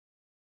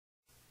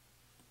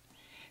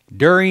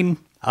During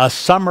a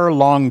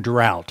summer-long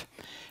drought,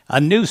 a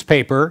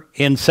newspaper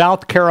in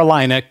South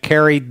Carolina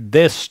carried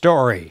this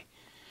story.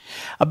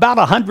 About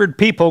 100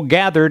 people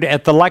gathered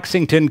at the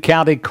Lexington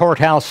County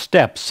Courthouse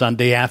steps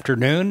Sunday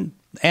afternoon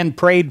and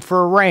prayed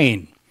for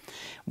rain.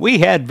 "We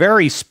had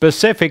very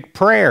specific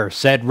prayer,"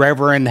 said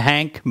Reverend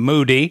Hank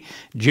Moody,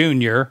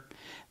 Jr.,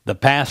 the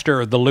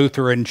pastor of the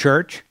Lutheran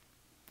Church,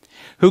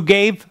 who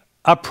gave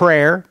a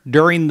prayer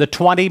during the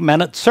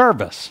 20-minute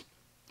service.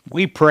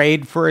 "We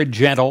prayed for a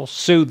gentle,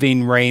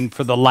 soothing rain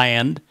for the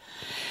land,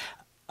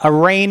 a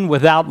rain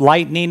without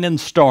lightning and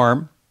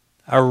storm,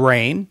 a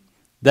rain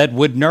that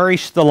would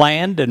nourish the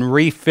land and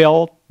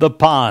refill the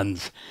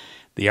ponds."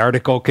 The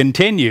article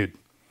continued.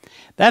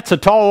 "That's a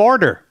tall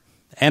order,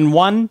 and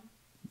one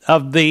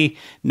of the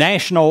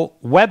National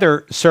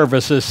Weather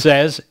Services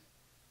says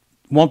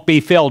won't be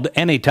filled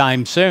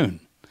anytime soon."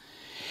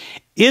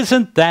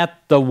 Isn't that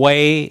the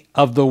way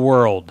of the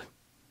world?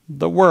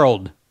 The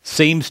world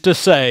seems to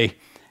say,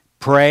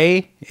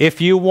 pray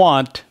if you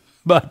want,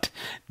 but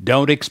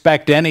don't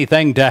expect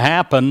anything to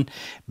happen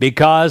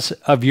because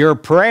of your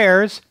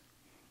prayers.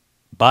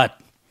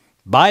 But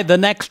by the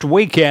next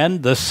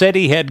weekend, the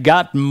city had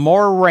gotten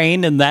more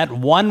rain in that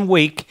 1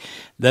 week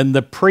than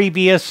the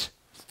previous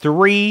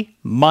 3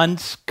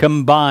 months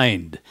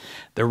combined.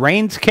 The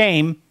rains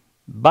came,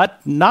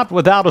 but not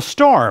without a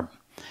storm.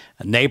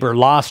 A neighbor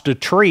lost a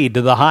tree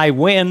to the high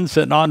winds,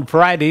 and on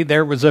Friday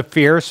there was a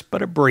fierce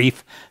but a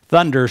brief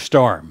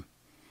thunderstorm.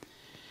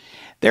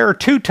 There are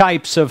 2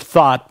 types of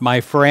thought,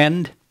 my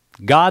friend: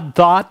 God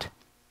thought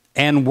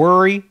and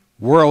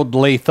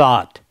worldly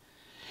thought.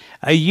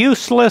 A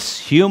useless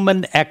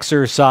human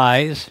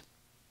exercise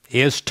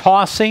is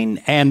tossing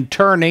and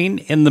turning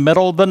in the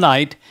middle of the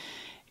night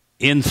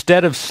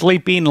instead of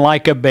sleeping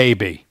like a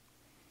baby.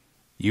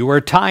 You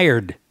are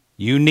tired,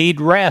 you need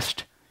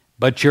rest,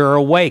 but you're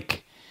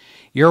awake.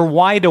 You're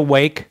wide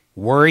awake,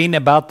 worrying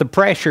about the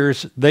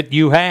pressures that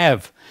you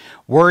have,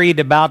 worried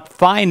about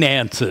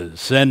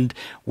finances, and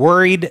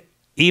worried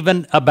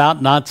even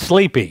about not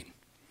sleeping.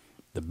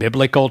 The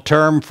biblical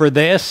term for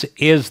this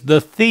is the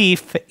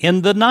thief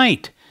in the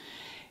night.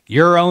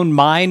 Your own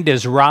mind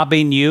is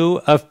robbing you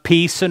of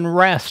peace and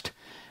rest.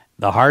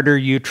 The harder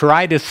you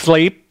try to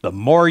sleep, the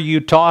more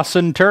you toss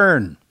and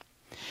turn.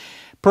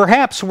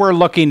 Perhaps we're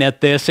looking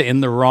at this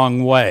in the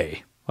wrong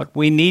way. What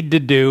we need to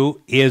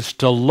do is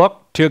to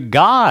look to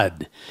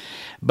God,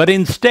 but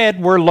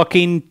instead we're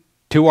looking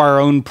to our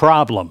own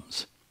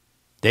problems.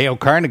 Dale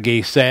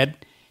Carnegie said,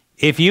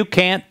 "If you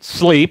can't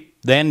sleep,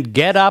 then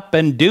get up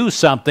and do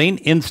something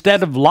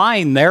instead of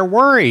lying there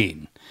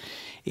worrying."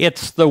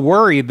 It's the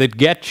worry that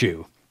gets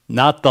you,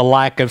 not the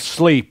lack of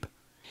sleep.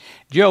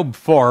 Job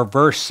 4,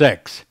 verse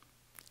 6,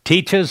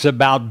 teaches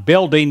about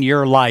building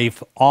your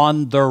life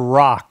on the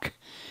rock.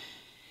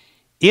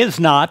 Is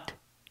not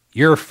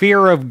your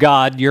fear of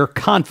God your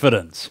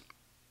confidence?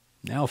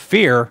 Now,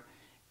 fear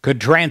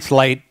could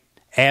translate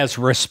as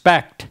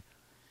respect.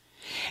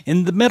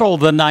 In the middle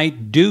of the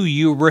night, do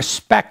you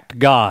respect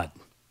God?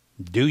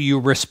 Do you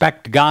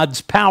respect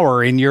God's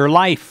power in your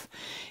life,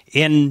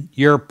 in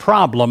your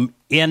problem,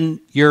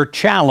 in your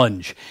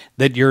challenge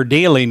that you're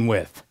dealing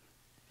with?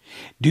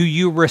 Do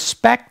you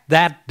respect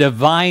that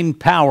divine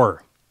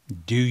power?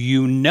 Do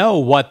you know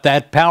what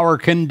that power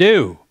can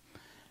do?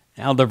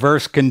 Now the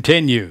verse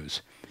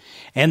continues,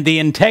 "And the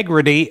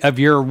integrity of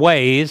your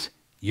ways,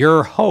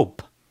 your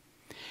hope."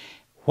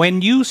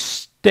 When you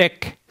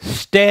stick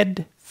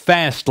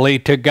steadfastly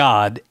to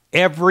God,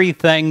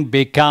 everything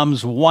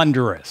becomes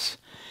wondrous.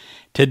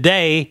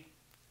 Today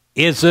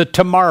is a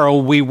tomorrow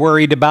we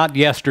worried about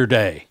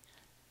yesterday.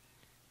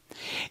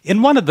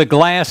 In one of the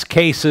glass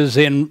cases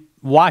in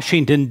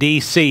Washington,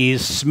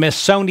 D.C.'s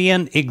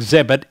Smithsonian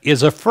exhibit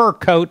is a fur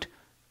coat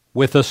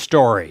with a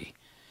story.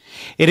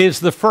 It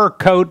is the fur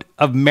coat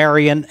of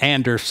Marian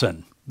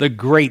Anderson, the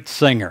great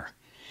singer.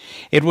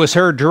 It was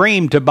her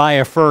dream to buy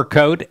a fur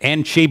coat,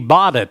 and she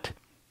bought it.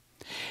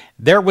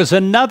 There was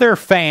another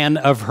fan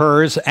of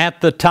hers at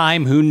the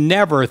time who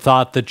never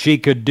thought that she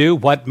could do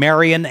what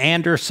Marian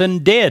Anderson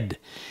did.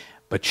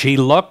 But she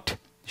looked,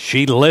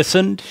 she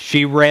listened,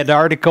 she read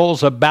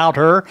articles about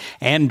her,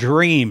 and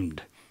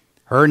dreamed.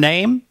 Her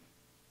name?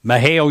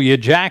 Mahalia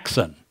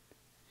Jackson.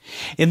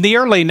 In the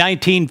early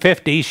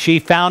 1950s, she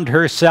found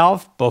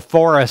herself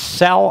before a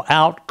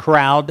sell-out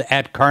crowd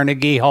at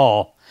Carnegie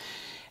Hall.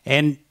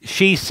 And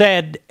she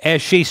said,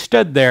 as she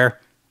stood there,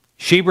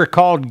 she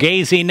recalled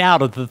gazing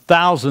out at the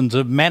thousands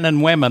of men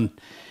and women.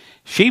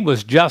 She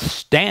was just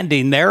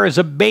standing there as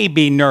a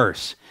baby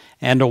nurse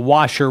and a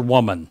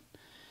washerwoman.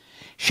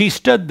 She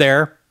stood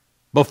there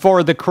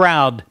before the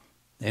crowd,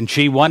 and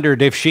she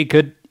wondered if she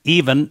could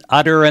even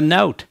utter a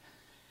note.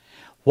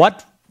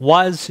 What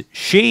was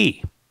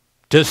she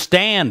to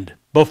stand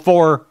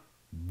before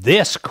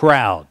this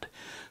crowd?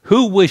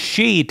 Who was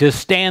she to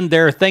stand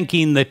there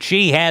thinking that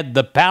she had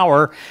the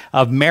power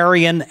of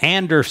Marian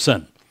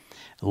Anderson,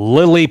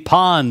 Lily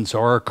Pons,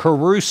 or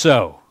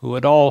Caruso, who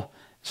had all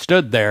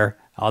stood there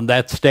on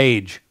that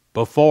stage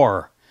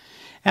before?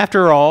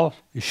 After all,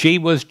 she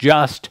was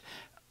just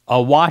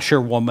a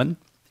washerwoman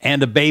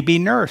and a baby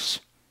nurse.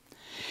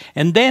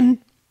 And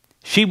then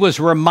she was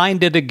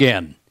reminded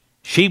again,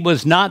 she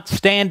was not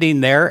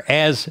standing there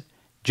as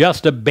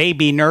just a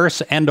baby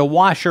nurse and a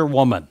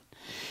washerwoman.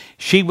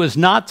 She was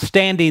not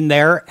standing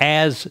there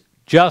as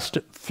just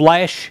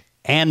flesh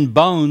and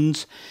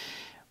bones,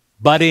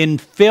 but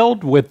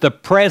filled with the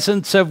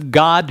presence of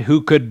God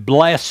who could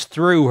bless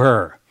through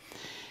her.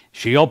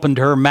 She opened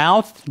her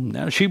mouth.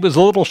 Now, she was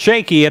a little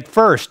shaky at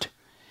first.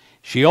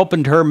 She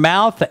opened her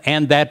mouth,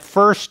 and that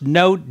first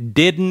note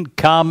didn't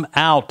come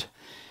out.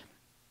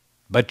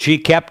 But she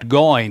kept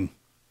going.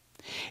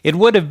 It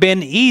would have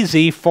been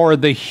easy for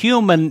the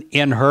human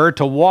in her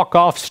to walk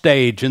off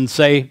stage and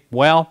say,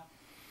 well,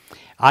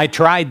 I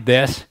tried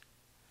this.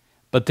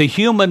 But the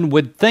human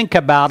would think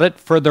about it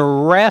for the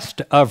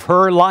rest of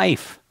her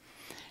life.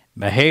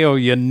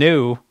 Mahalia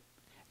knew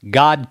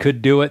God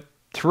could do it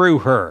through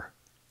her.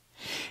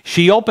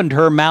 She opened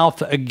her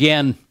mouth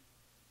again,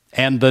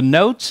 and the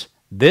notes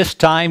this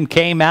time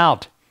came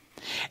out.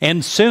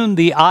 And soon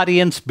the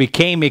audience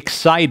became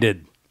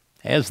excited.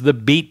 As the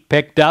beat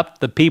picked up,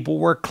 the people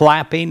were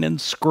clapping and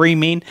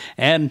screaming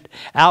and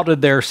out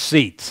of their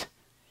seats.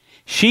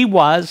 She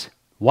was,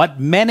 what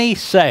many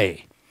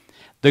say,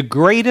 the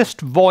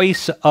greatest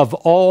voice of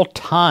all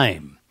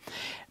time.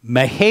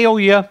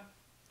 Mahalia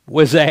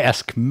was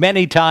asked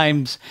many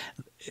times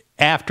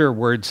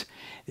afterwards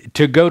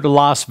to go to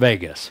Las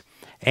Vegas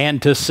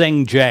and to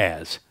sing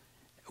jazz.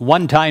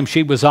 One time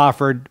she was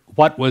offered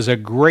what was a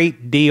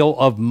great deal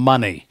of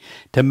money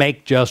to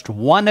make just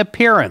one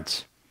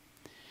appearance.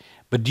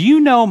 But do you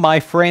know, my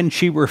friend,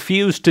 she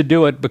refused to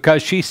do it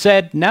because she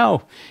said,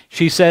 no.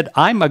 She said,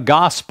 I'm a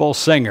gospel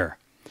singer.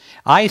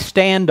 I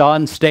stand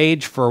on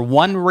stage for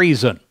one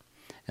reason,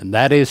 and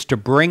that is to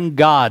bring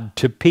God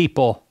to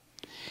people.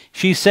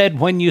 She said,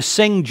 when you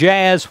sing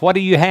jazz, what do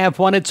you have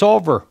when it's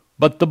over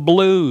but the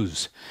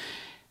blues?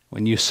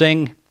 When you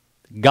sing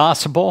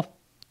gospel,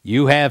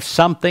 you have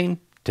something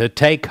to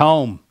take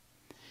home.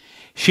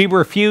 She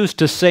refused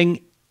to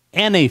sing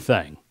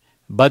anything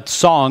but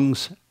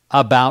songs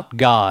about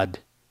God.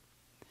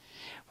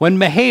 When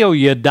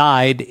Mahalia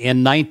died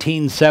in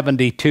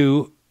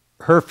 1972,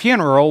 her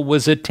funeral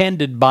was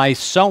attended by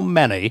so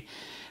many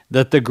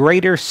that the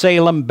Greater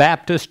Salem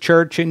Baptist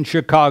Church in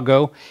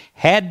Chicago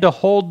had to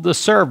hold the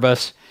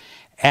service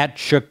at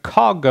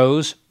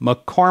Chicago's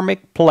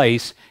McCormick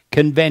Place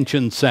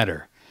Convention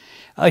Center,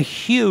 a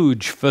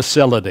huge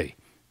facility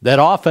that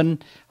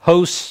often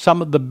hosts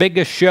some of the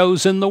biggest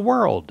shows in the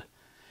world.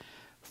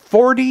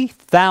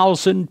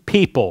 40,000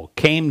 people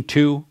came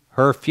to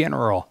her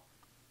funeral.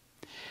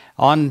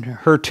 On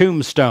her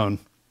tombstone,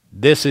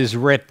 this is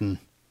written,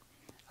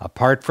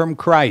 apart from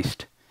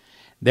Christ,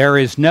 there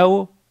is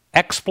no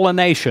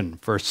explanation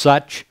for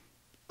such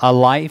a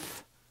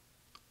life.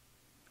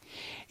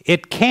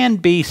 It can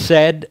be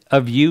said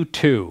of you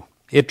too.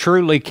 It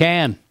truly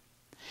can.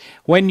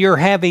 When you're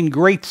having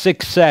great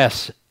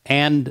success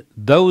and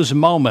those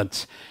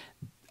moments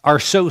are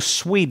so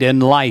sweet in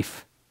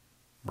life,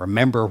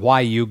 remember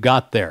why you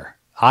got there.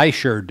 I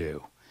sure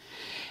do.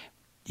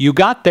 You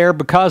got there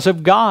because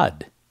of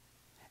God.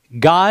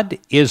 God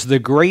is the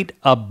great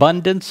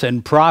abundance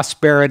and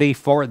prosperity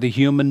for the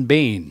human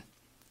being.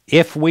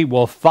 If we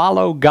will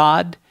follow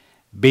God,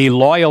 be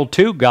loyal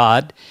to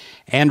God,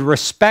 and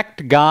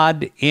respect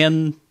God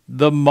in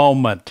the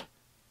moment.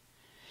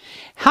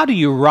 How do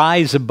you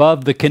rise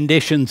above the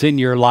conditions in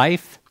your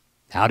life?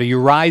 How do you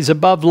rise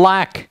above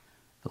lack,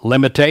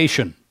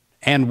 limitation,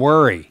 and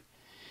worry?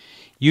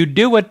 You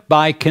do it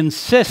by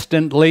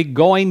consistently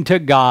going to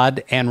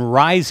God and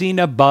rising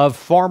above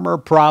former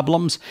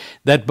problems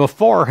that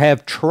before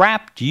have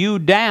trapped you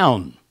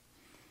down.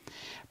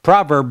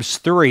 Proverbs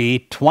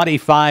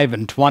 3:25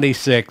 and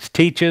 26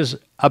 teaches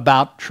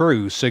about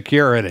true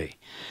security.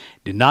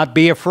 Do not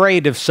be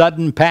afraid of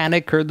sudden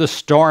panic or the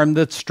storm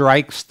that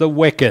strikes the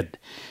wicked,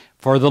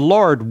 for the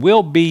Lord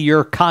will be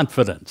your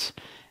confidence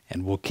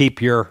and will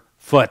keep your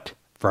foot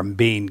from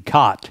being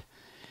caught.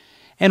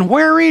 And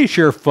where is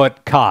your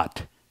foot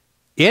caught?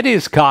 It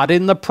is caught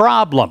in the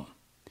problem.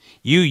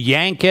 You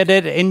yank at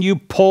it and you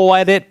pull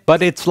at it,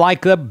 but it's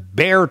like a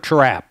bear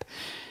trap.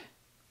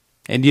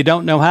 And you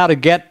don't know how to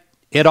get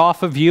it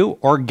off of you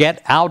or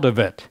get out of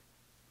it.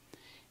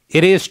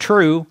 It is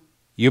true,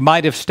 you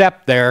might have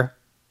stepped there,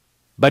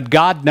 but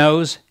God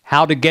knows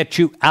how to get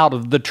you out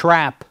of the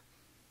trap.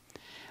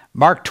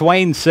 Mark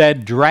Twain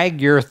said,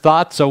 drag your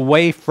thoughts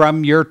away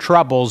from your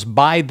troubles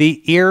by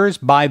the ears,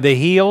 by the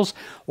heels,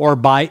 or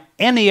by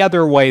any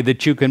other way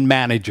that you can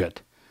manage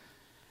it.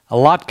 A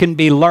lot can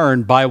be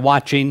learned by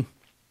watching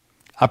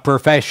a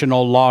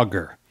professional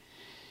logger.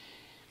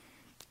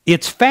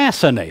 It's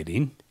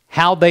fascinating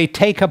how they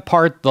take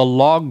apart the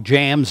log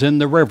jams in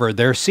the river.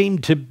 There seem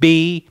to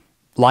be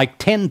like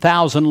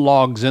 10,000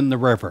 logs in the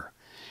river,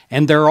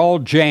 and they're all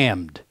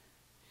jammed.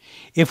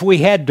 If we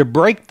had to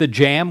break the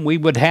jam, we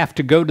would have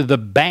to go to the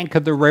bank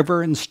of the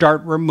river and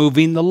start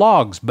removing the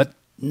logs, but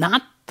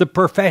not the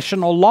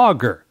professional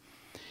logger.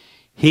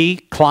 He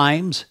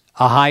climbs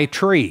a high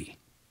tree,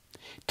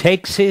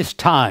 takes his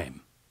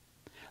time,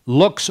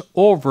 looks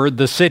over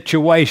the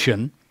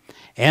situation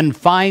and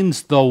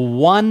finds the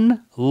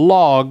one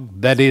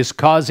log that is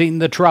causing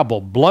the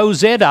trouble,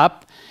 blows it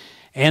up,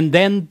 and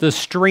then the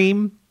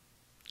stream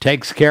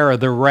takes care of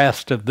the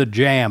rest of the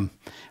jam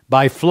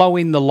by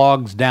flowing the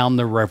logs down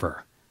the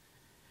river.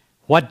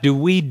 What do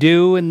we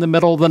do in the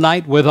middle of the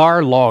night with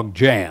our log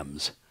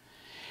jams?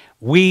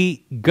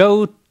 We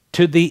go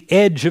to the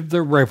edge of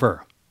the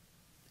river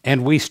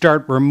and we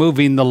start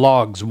removing the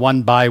logs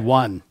one by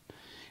one.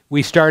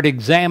 We start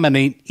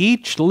examining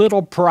each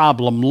little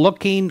problem,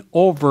 looking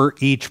over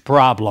each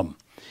problem.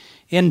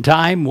 In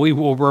time, we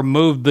will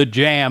remove the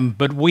jam,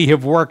 but we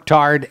have worked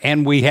hard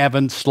and we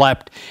haven't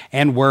slept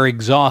and we're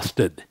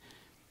exhausted.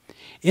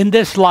 In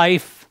this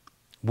life,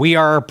 we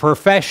are a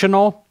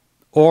professional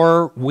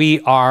or we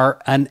are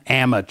an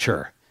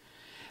amateur.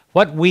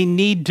 What we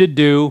need to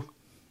do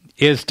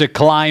is to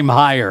climb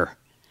higher,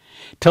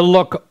 to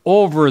look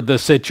over the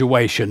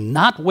situation,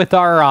 not with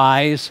our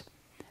eyes,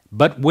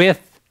 but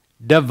with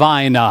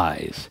divine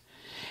eyes.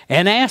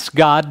 And ask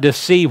God to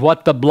see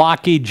what the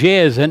blockage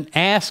is and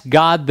ask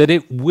God that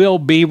it will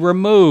be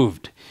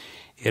removed.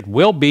 It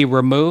will be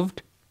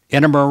removed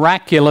in a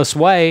miraculous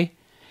way,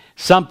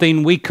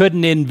 something we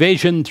couldn't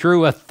envision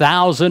through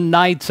 1,000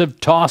 nights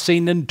of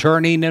tossing and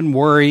turning and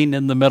worrying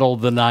in the middle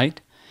of the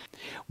night.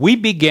 We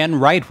begin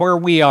right where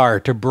we are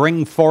to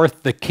bring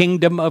forth the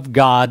kingdom of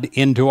God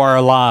into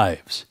our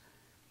lives.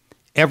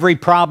 Every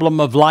problem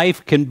of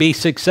life can be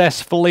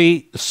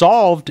successfully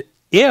solved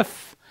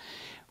if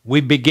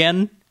we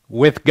begin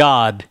with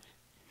God.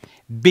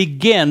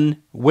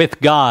 Begin with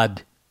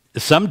God.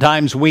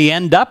 Sometimes we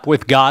end up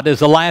with God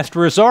as a last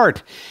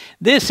resort.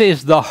 This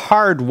is the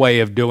hard way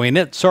of doing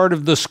it, sort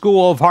of the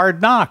school of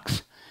hard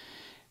knocks.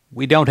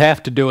 We don't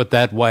have to do it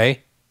that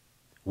way.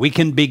 We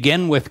can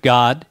begin with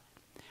God.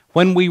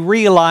 When we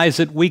realize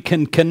that we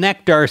can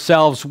connect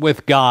ourselves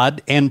with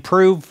God and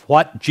prove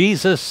what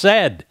Jesus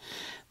said,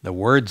 "The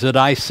words that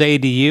I say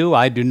to you,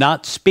 I do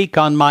not speak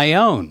on my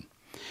own,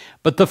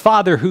 but the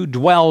Father who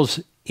dwells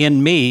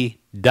in me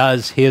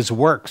does his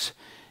works."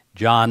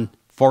 John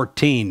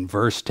 14,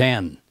 verse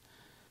 10.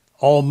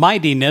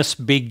 Almightiness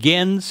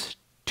begins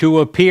to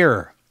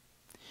appear.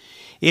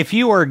 If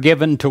you are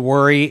given to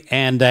worry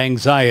and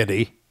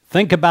anxiety,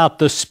 think about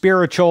the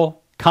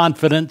spiritual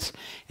confidence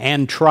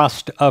and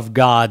trust of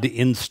God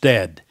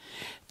instead.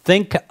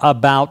 Think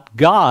about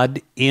God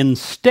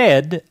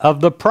instead of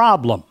the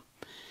problem.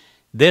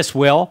 This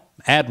will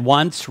at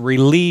once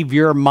relieve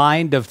your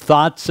mind of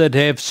thoughts that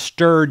have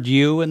stirred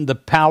you, and the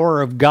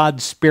power of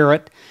God's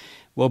Spirit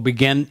will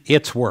begin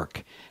its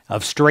work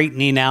of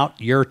straightening out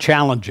your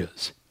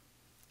challenges.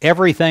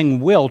 Everything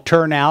will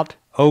turn out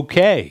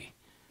okay.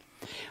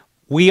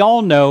 We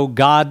all know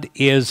God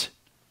is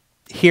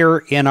here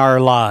in our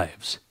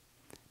lives,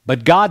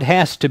 but God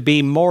has to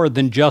be more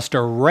than just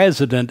a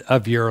resident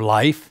of your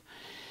life.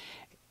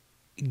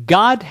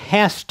 God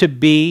has to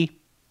be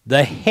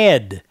the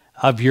head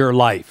of your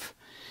life.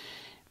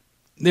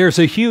 There's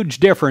a huge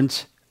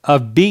difference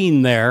of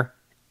being there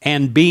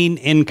and being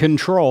in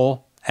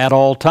control at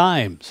all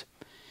times.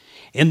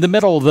 In the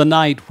middle of the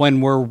night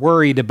when we're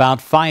worried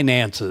about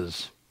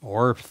finances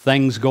or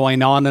things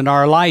going on in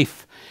our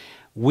life,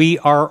 we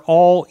are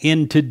all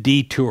into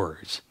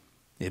detours.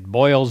 It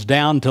boils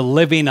down to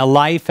living a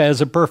life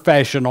as a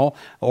professional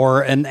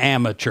or an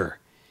amateur.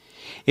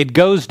 It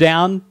goes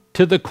down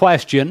to the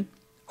question,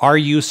 are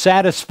you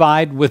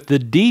satisfied with the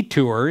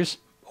detours,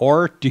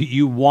 or do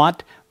you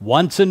want,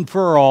 once and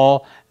for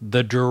all,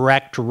 the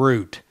direct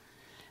route?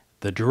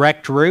 The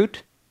direct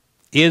route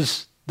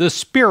is the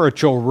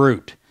spiritual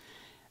route,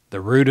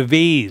 the route of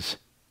ease,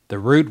 the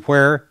route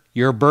where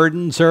your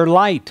burdens are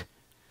light.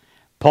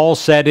 Paul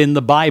said in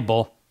the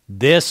Bible,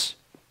 "This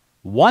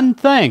one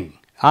thing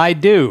I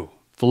do,"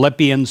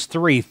 Philippians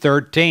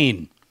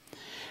 3:13.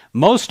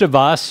 Most of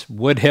us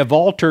would have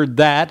altered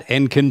that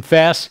and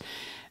confess,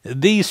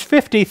 "These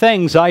 50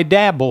 things I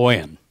dabble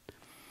in."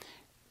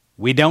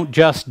 We don't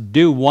just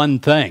do one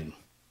thing.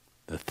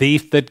 The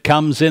thief that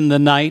comes in the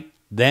night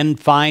then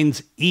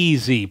finds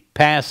easy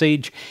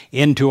passage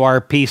into our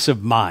peace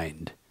of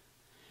mind.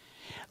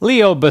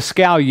 Leo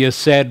Buscaglia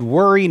said,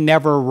 "Worry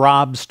never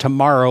robs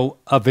tomorrow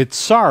of its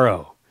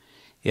sorrow.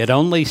 It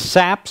only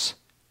saps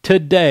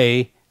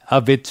today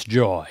of its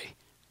joy."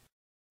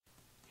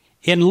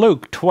 In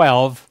Luke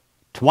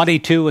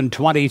 12:22 and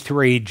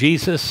 23,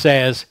 Jesus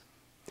says,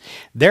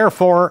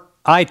 "Therefore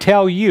I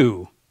tell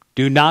you,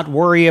 do not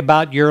worry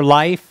about your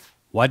life,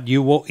 what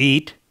you will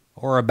eat,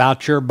 or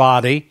about your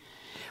body,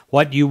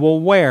 what you will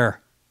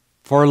wear.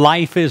 For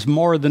life is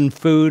more than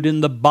food,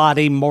 and the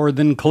body more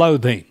than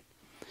clothing."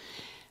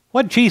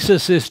 What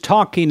Jesus is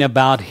talking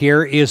about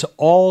here is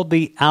all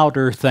the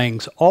outer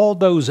things, all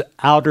those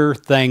outer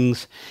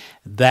things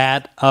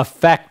that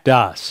affect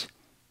us,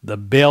 the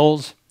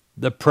bills,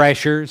 the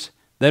pressures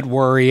that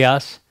worry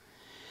us.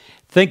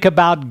 Think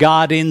about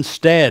God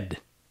instead.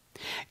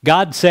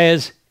 God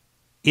says,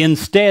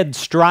 instead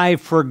strive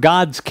for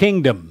God's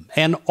kingdom,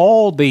 and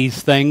all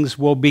these things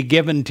will be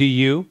given to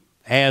you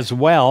as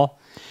well.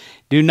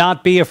 Do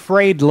not be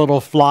afraid, little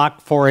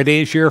flock, for it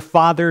is your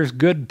Father's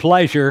good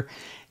pleasure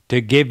to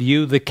give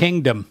you the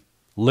kingdom.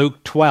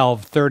 Luke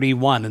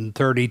 12:31 and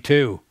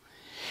 32.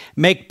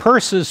 Make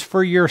purses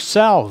for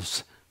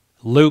yourselves.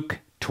 Luke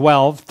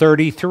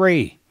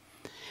 12:33.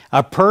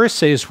 A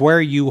purse is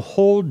where you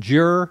hold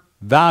your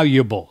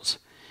valuables.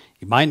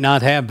 You might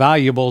not have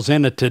valuables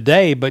in it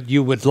today, but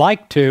you would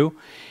like to.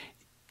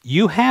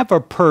 You have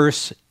a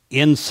purse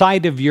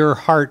inside of your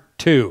heart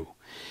too.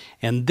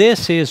 And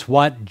this is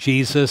what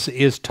Jesus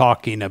is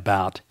talking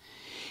about.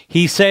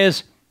 He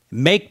says,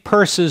 make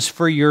purses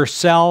for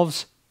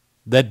yourselves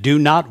that do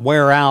not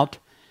wear out,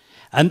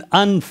 an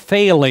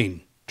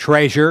unfailing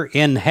treasure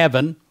in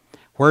heaven,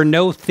 where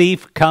no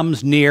thief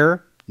comes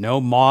near,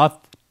 no moth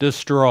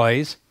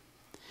destroys.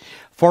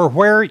 For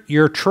where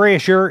your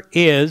treasure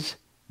is,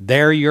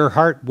 there your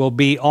heart will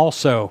be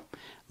also.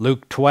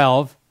 Luke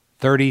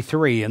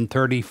 12:33 and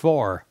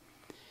 34.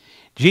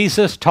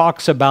 Jesus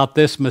talks about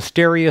this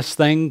mysterious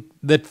thing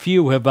that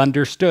few have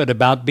understood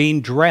about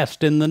being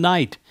dressed in the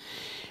night.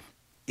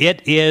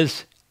 It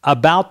is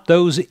about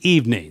those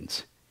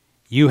evenings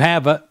you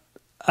have a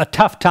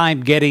tough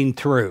time getting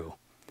through.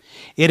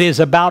 It is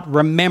about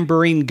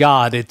remembering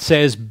God. It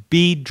says,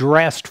 be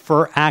dressed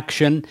for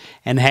action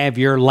and have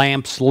your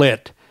lamps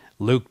lit.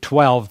 Luke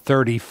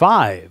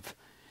 12:35.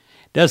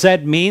 Does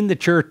that mean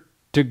that you're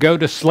to go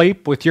to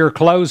sleep with your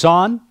clothes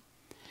on?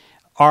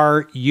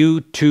 Are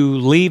you to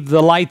leave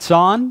the lights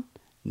on?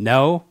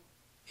 No.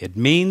 It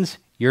means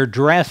you're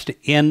dressed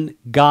in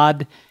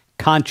God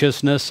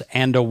consciousness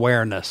and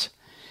awareness.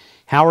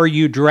 How are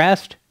you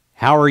dressed?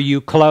 How are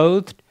you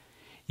clothed?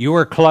 You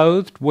are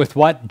clothed with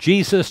what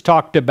Jesus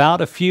talked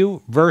about a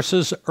few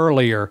verses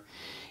earlier.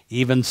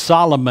 Even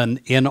Solomon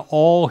in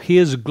all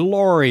his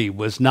glory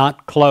was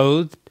not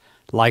clothed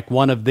like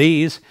one of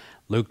these.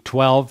 Luke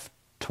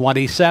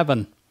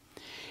 12:27.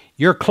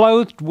 You're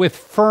clothed with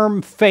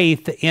firm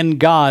faith in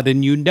God,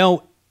 and you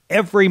know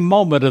every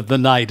moment of the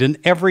night and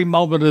every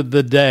moment of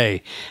the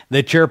day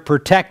that you're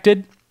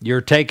protected,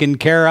 you're taken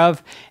care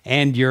of,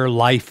 and your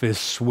life is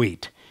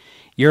sweet.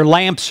 Your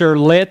lamps are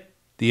lit,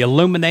 the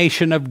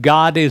illumination of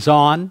God is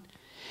on.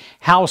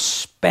 How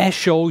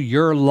special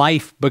your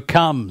life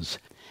becomes.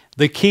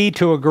 The key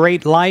to a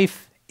great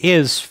life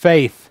is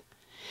faith.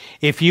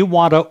 If you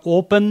want to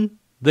open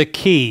the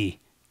key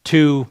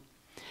to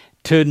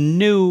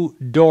new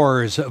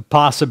doors of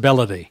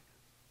possibility,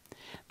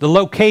 the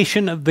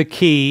location of the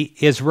key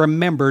is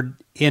remembered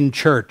in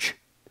church.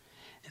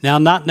 Now,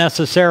 not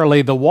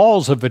necessarily the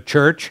walls of a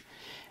church,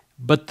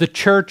 but the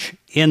church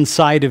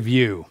inside of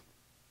you.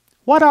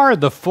 What are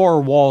the four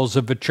walls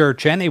of a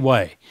church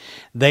anyway?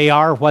 They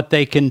are what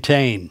they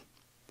contain.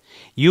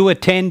 You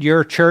attend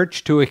your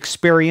church to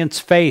experience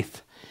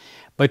faith,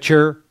 but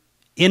you're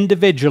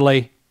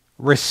individually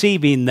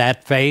receiving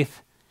that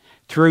faith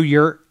through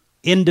your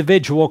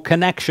individual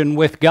connection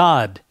with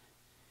God.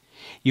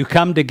 You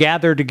come to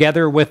gather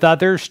together with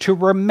others to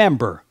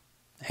remember,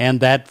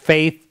 and that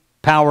faith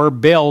power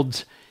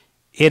builds.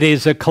 It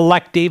is a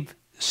collective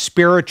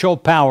spiritual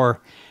power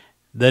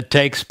that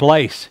takes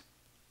place.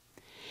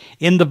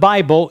 In the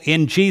Bible,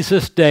 in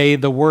Jesus' day,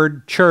 the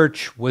word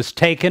church was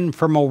taken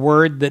from a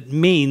word that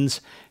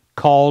means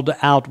called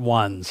out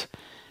ones.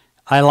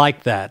 I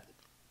like that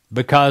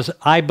because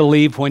I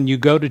believe when you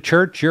go to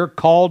church, you're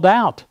called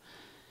out.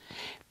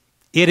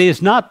 It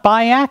is not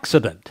by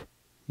accident.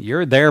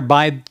 You're there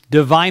by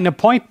divine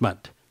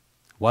appointment.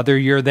 Whether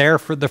you're there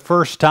for the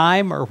first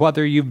time or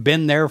whether you've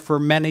been there for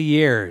many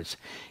years,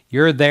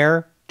 you're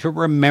there to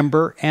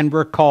remember and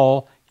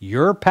recall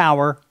your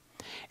power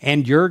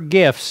and your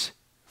gifts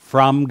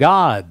from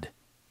God.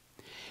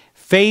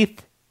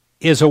 Faith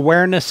is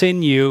awareness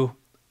in you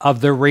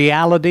of the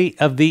reality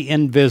of the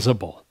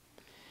invisible.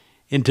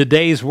 In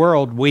today's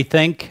world, we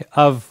think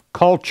of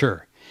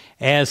culture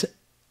as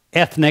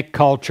ethnic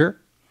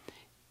culture,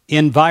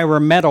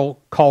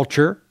 environmental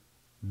culture,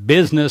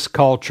 business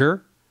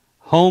culture,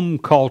 home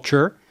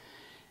culture,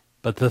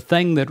 but the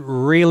thing that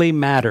really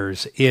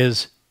matters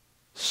is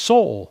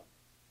soul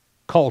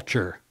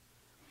culture.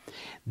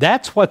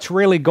 That's what's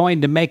really going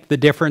to make the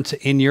difference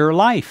in your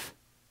life.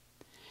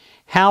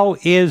 How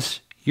is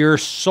your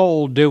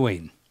soul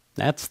doing?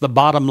 That's the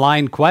bottom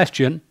line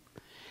question.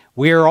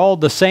 We are all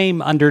the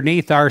same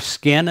underneath our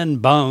skin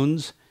and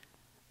bones.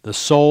 The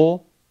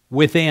soul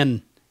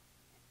within.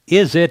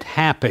 Is it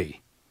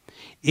happy?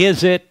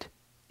 Is it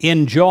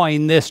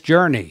enjoying this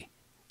journey?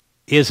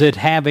 Is it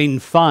having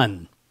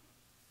fun?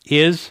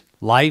 Is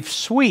life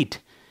sweet?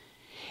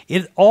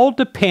 It all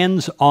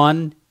depends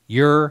on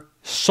your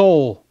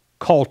soul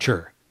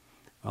culture.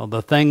 Well,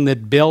 the thing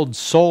that builds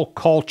soul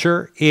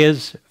culture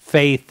is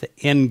faith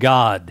in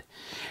God.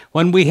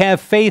 When we have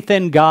faith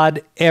in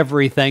God,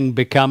 everything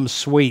becomes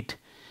sweet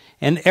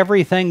and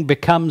everything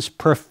becomes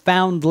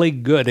profoundly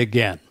good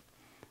again.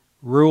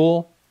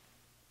 Rule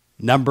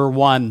number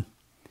 1.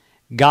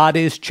 God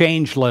is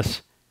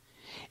changeless.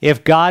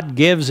 If God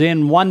gives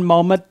in one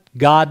moment,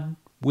 God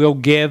will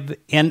give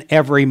in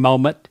every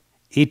moment,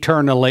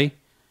 eternally.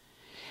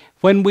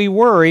 When we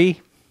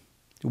worry,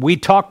 We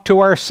talk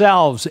to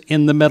ourselves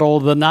in the middle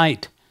of the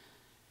night.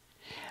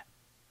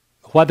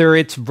 Whether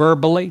it's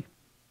verbally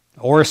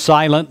or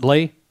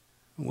silently,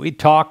 we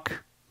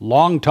talk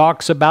long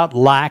talks about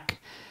lack,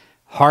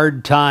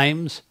 hard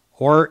times,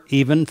 or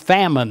even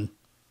famine.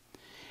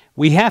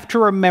 We have to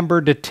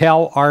remember to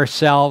tell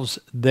ourselves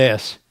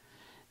this: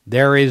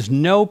 there is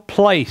no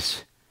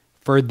place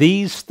for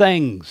these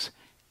things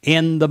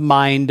in the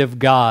mind of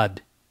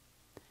God.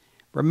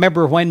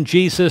 Remember when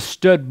Jesus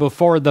stood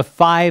before the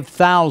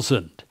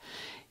 5,000,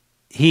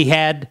 he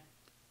had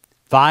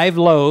 5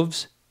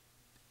 loaves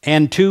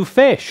and 2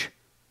 fish.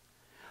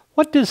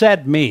 What does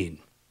that mean?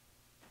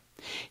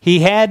 He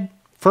had,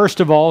 first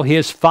of all,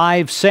 his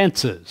 5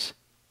 senses.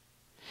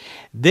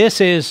 This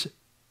is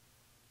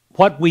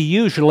what we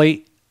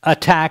usually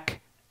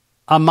attack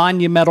a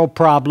monumental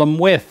problem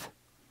with.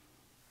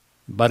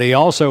 But he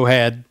also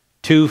had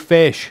 2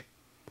 fish.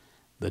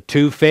 The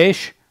 2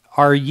 fish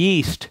are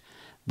yeast,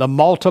 the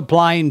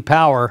multiplying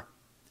power,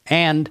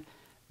 and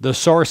the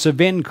source of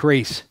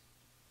increase.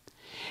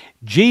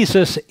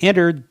 Jesus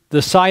entered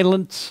the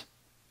silence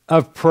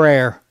of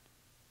prayer.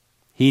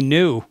 He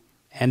knew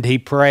and he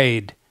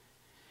prayed.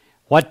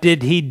 What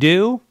did he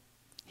do?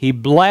 He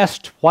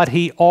blessed what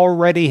he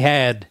already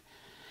had.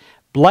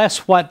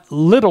 Bless what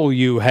little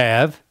you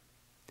have,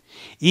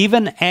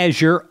 even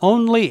as your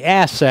only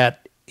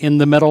asset in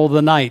the middle of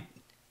the night.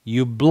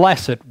 You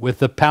bless it with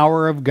the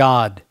power of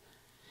God.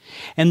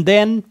 And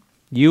then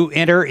you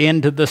enter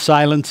into the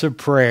silence of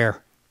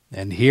prayer.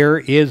 And here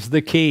is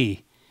the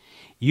key.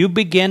 You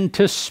begin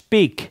to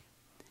speak.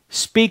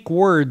 Speak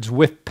words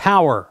with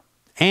power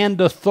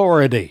and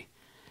authority.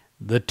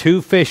 The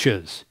 2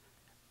 fishes,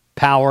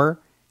 power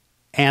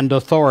and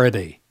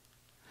authority.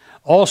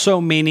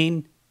 Also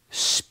meaning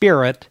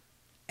spirit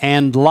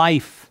and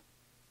life.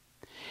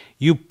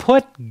 You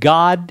put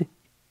God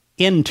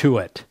into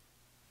it.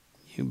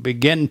 You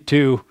begin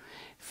to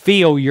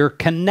feel your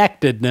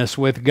connectedness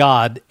with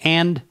God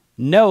and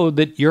know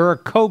that you're a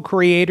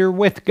co-creator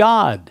with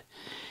God.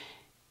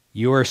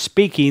 You are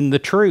speaking the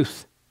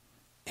truth,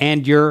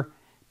 and you're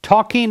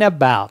talking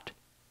about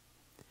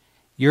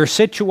your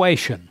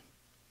situation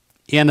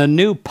in a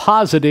new,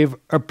 positive,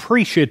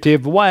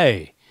 appreciative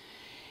way.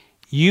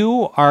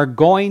 You are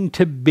going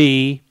to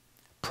be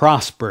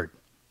prospered,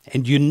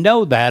 and you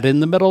know that in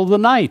the middle of the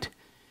night.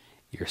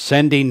 You're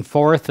sending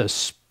forth a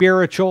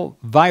spiritual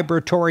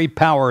vibratory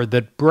power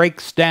that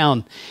breaks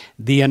down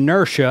the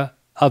inertia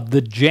of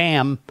the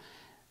jam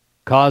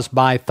caused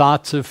by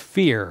thoughts of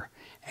fear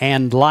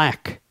and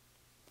lack.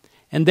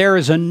 And there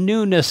is a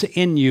newness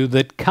in you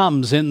that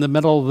comes in the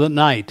middle of the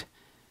night.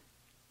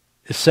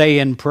 Say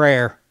in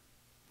prayer,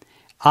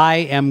 I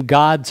am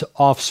God's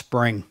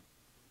offspring,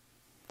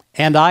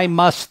 and I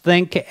must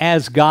think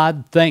as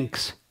God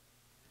thinks.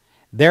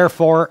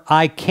 Therefore,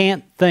 I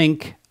can't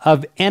think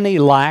of any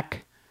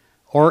lack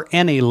or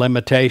any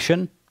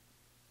limitation.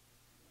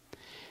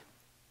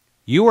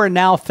 You are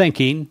now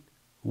thinking,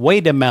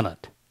 wait a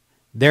minute,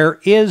 there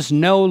is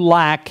no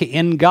lack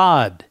in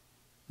God.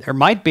 There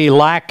might be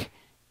lack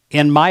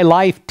in my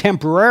life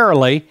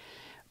temporarily,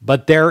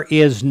 but there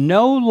is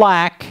no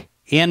lack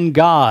in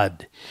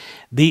God.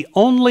 The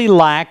only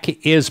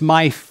lack is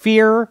my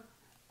fear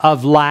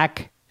of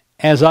lack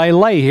as I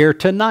lay here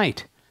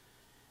tonight.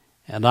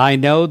 And I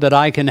know that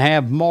I can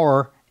have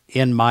more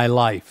in my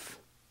life.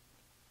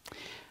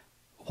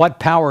 What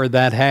power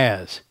that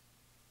has.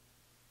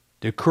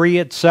 Decree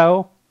it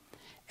so,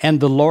 and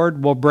the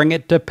Lord will bring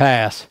it to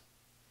pass.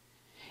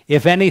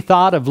 If any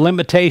thought of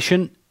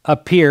limitation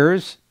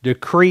appears,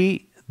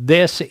 decree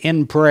this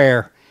in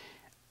prayer: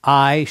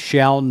 I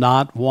shall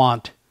not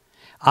want.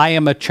 I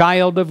am a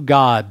child of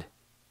God.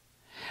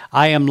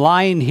 I am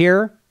lying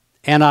here,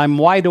 and I'm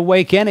wide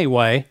awake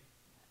anyway,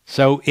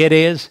 so it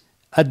is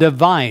a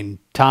divine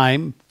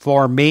time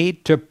for me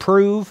to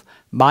prove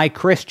my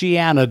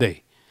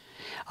Christianity.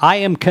 I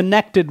am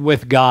connected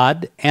with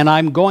God, and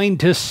I'm going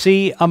to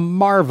see a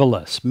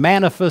marvelous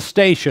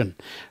manifestation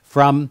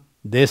from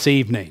this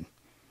evening.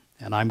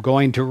 And I'm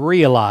going to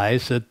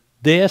realize that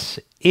this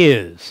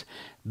is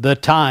the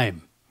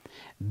time.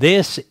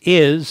 This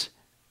is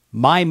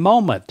my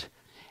moment,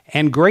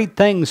 and great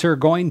things are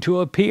going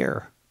to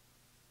appear.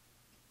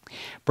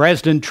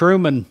 President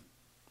Truman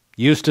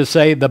used to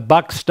say, the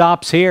buck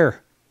stops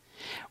here.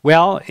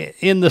 Well,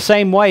 in the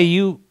same way,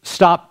 you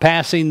stop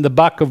passing the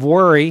buck of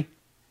worry.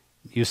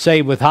 You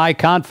say with high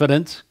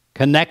confidence,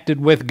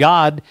 connected with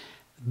God,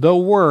 the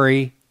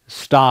worry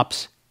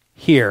stops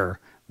here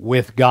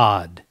with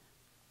God.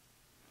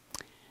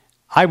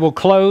 I will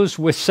close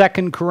with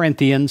 2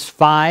 Corinthians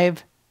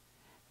 5,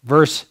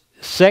 verse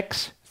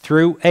 6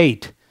 through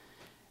 8.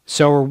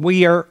 So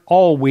we are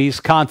always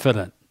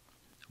confident.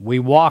 We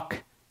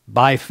walk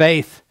by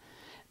faith,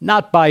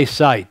 not by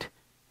sight.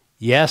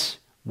 Yes,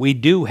 we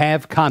do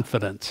have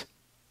confidence.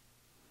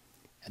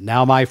 And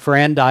now, my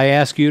friend, I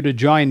ask you to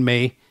join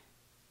me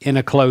in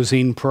a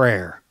closing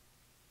prayer.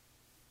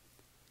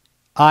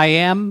 I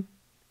am,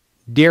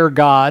 dear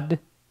God,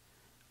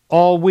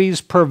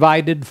 always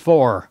provided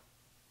for.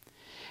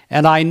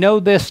 And I know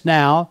this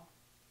now,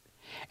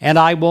 and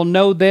I will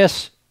know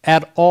this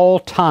at all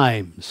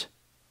times.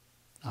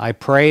 I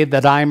pray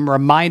that I'm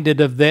reminded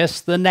of this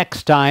the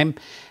next time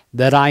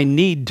that I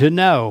need to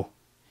know,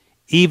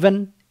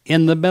 even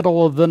in the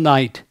middle of the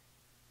night.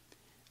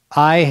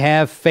 I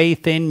have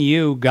faith in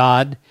you,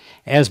 God,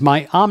 as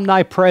my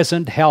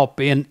omnipresent help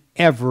in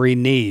every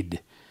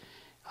need.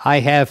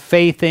 I have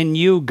faith in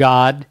you,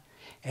 God,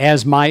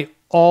 as my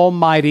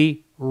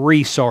almighty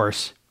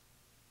resource.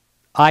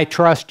 I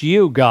trust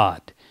you,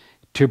 God,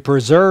 to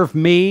preserve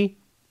me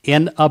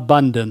in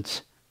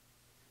abundance.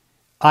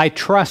 I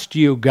trust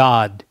you,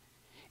 God,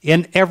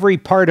 in every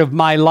part of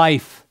my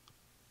life,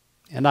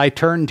 and I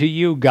turn to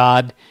you,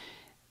 God,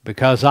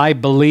 because I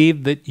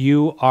believe that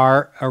you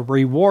are a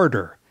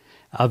rewarder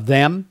of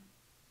them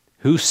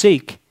who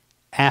seek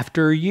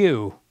after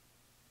you.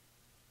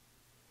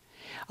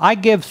 I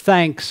give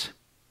thanks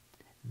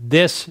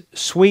this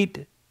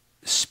sweet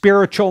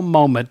spiritual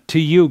moment to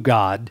you,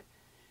 God.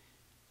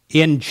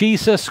 In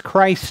Jesus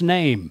Christ's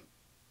name,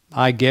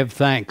 I give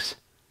thanks.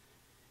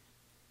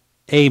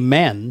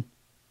 Amen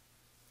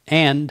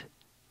and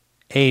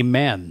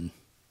amen.